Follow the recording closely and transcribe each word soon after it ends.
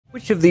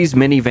Which of these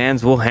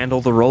minivans will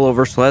handle the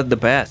rollover sled the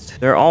best?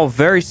 They're all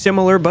very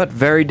similar, but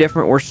very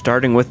different. We're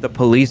starting with the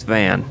police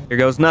van. Here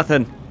goes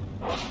nothing.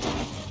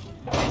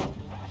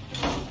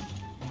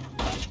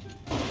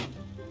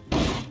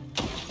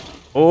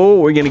 Oh,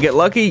 we're gonna get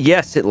lucky.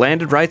 Yes, it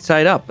landed right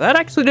side up. That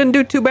actually didn't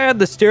do too bad.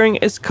 The steering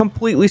is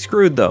completely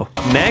screwed though.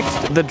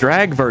 Next, the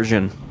drag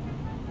version.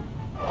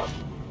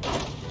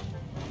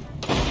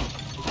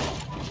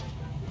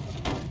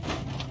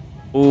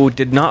 Oh,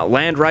 did not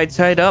land right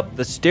side up.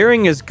 The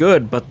steering is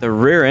good, but the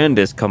rear end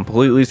is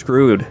completely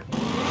screwed.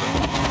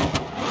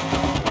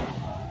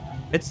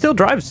 It still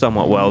drives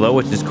somewhat well though,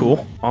 which is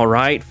cool. All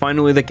right,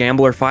 finally the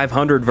Gambler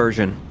 500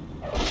 version.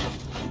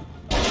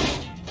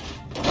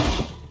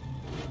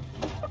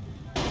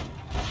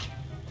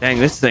 Dang,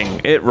 this thing,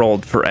 it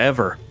rolled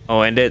forever.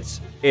 Oh, and it's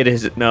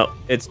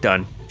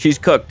done. She's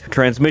cooked.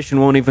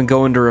 Transmission won't even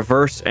go into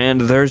reverse,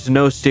 and there's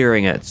no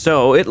steering it,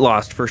 so it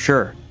lost for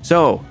sure.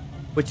 So,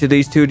 which of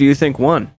these two do you think won?